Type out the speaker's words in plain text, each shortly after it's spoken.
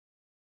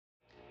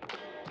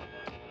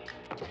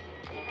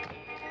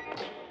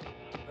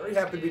Very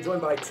happy to be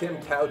joined by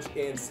Tim Couch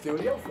in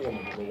studio, former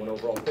 #1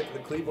 overall pick of the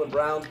Cleveland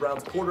Browns,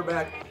 Browns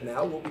quarterback.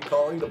 Now we'll be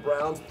calling the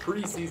Browns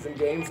preseason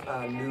games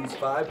on News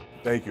 5.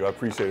 Thank you, I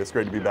appreciate it. It's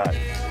great to be back.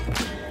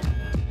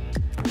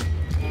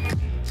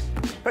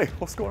 Hey,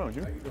 what's going on,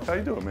 Jimmy? How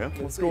you doing, man?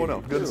 What's going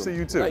on? Good to see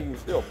you too. You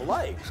still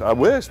polite. I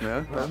wish,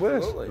 man. I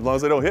wish. As long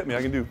as they don't hit me,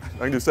 I can do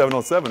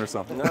 7-on-7 or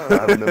something. I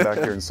haven't been back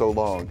here in so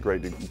long.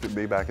 Great to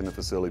be back in the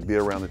facility, be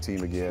around the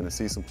team again, and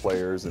see some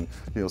players, and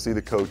see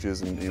the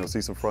coaches, and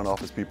see some front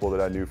office people that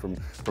I knew from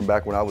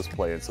back when I was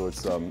playing. So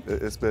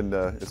it's been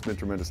a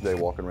tremendous day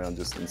walking around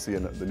just and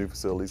seeing the new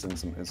facilities and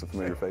some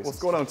familiar faces. What's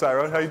going on,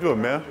 Tyrone? How you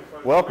doing, man?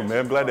 Welcome,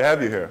 man. Glad to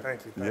have you here.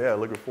 Thank you. Yeah,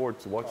 looking forward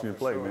to watching you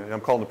play, man.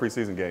 I'm calling the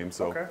preseason game,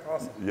 so okay,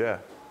 awesome. Yeah.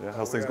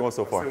 How's things going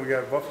so far? We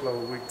got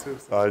Buffalo week 2.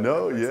 So I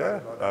know, yeah,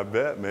 I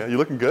bet, man. You're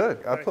looking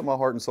good. I put my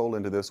heart and soul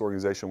into this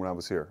organization when I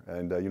was here,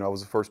 and I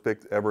was the first pick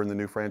ever in the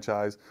new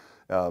franchise.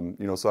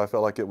 So I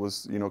felt like it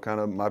was, kind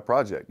of my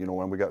project.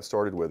 When we got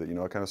started with it,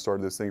 I kind of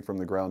started this thing from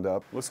the ground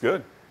up. Looks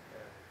good.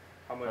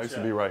 How much, I used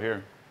to be right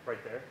here. Right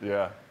there.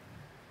 Yeah.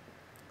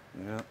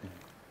 Yeah.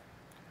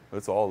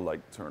 It's all like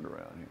turned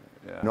around here.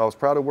 Yeah. I was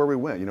proud of where we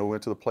went. We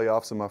went to the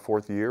playoffs in my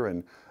 4th year,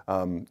 and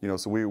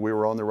so we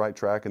were on the right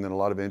track. And then a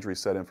lot of injuries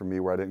set in for me,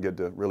 where I didn't get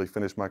to really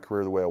finish my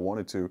career the way I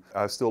wanted to.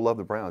 I still love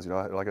the Browns.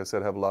 Like I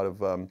said, I have a lot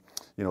of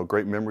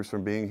great memories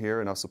from being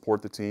here, and I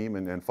support the team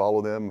and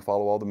follow them and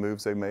follow all the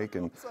moves they make.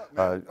 And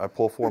I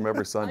pull for them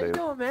every Sunday.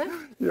 How you doing,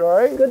 man? You all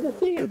right? Good to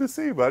see you. Good to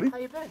see you, buddy. How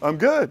you been? I'm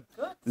good.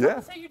 Good. Yeah.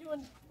 So you're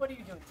doing. What are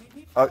you doing?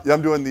 TV? Yeah,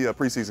 I'm doing the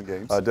preseason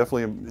games.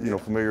 Definitely,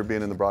 familiar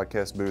being in the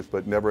broadcast booth,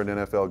 but never an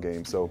NFL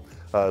game. So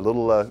a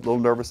little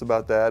nervous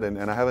about that, and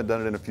I haven't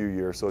done it in a few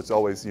years. So it's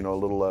always a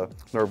little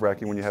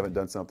nerve-wracking when you haven't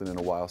done something in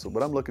a while. So,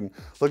 but I'm looking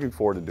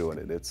forward to doing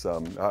it. It's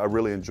I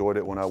really enjoyed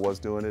it when I was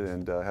doing it,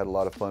 and had a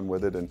lot of fun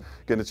with it. And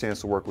getting a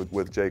chance to work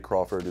with Jay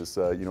Crawford is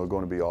going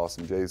to be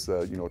awesome. Jay's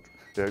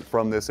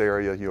from this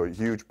area, a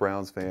huge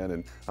Browns fan,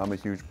 and I'm a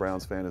huge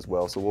Browns fan as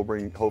well. So we'll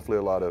bring hopefully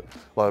a lot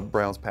of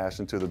Browns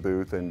passion to the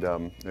booth, and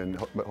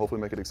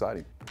hopefully make it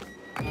exciting.